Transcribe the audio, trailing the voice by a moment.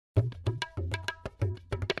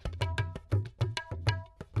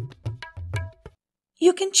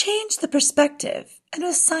You can change the perspective and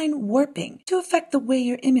assign warping to affect the way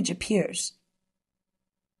your image appears.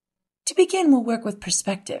 To begin, we'll work with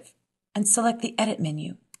perspective and select the Edit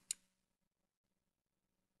menu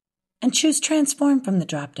and choose Transform from the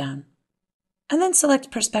drop-down, and then select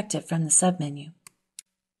Perspective from the submenu.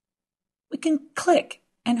 We can click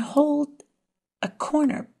and hold a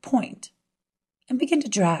corner point and begin to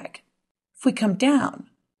drag. If we come down,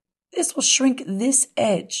 this will shrink this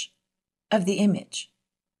edge of the image.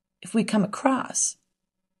 If we come across,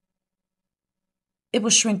 it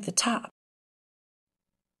will shrink the top.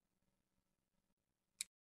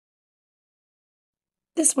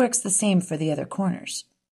 This works the same for the other corners.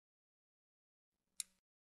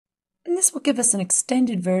 And this will give us an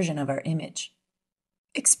extended version of our image,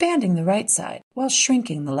 expanding the right side while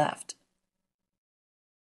shrinking the left.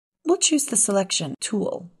 We'll choose the Selection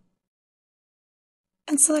tool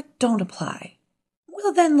and select Don't Apply.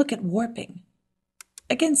 We'll then look at warping,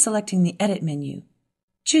 again selecting the Edit menu,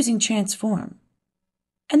 choosing Transform,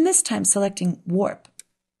 and this time selecting Warp.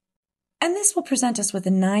 And this will present us with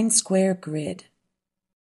a 9-square grid.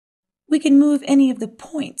 We can move any of the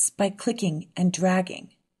points by clicking and dragging.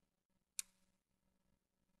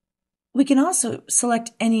 We can also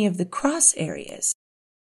select any of the cross areas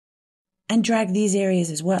and drag these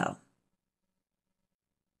areas as well.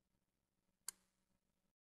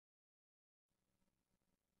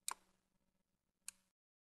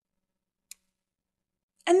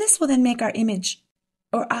 And this will then make our image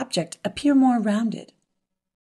or object appear more rounded.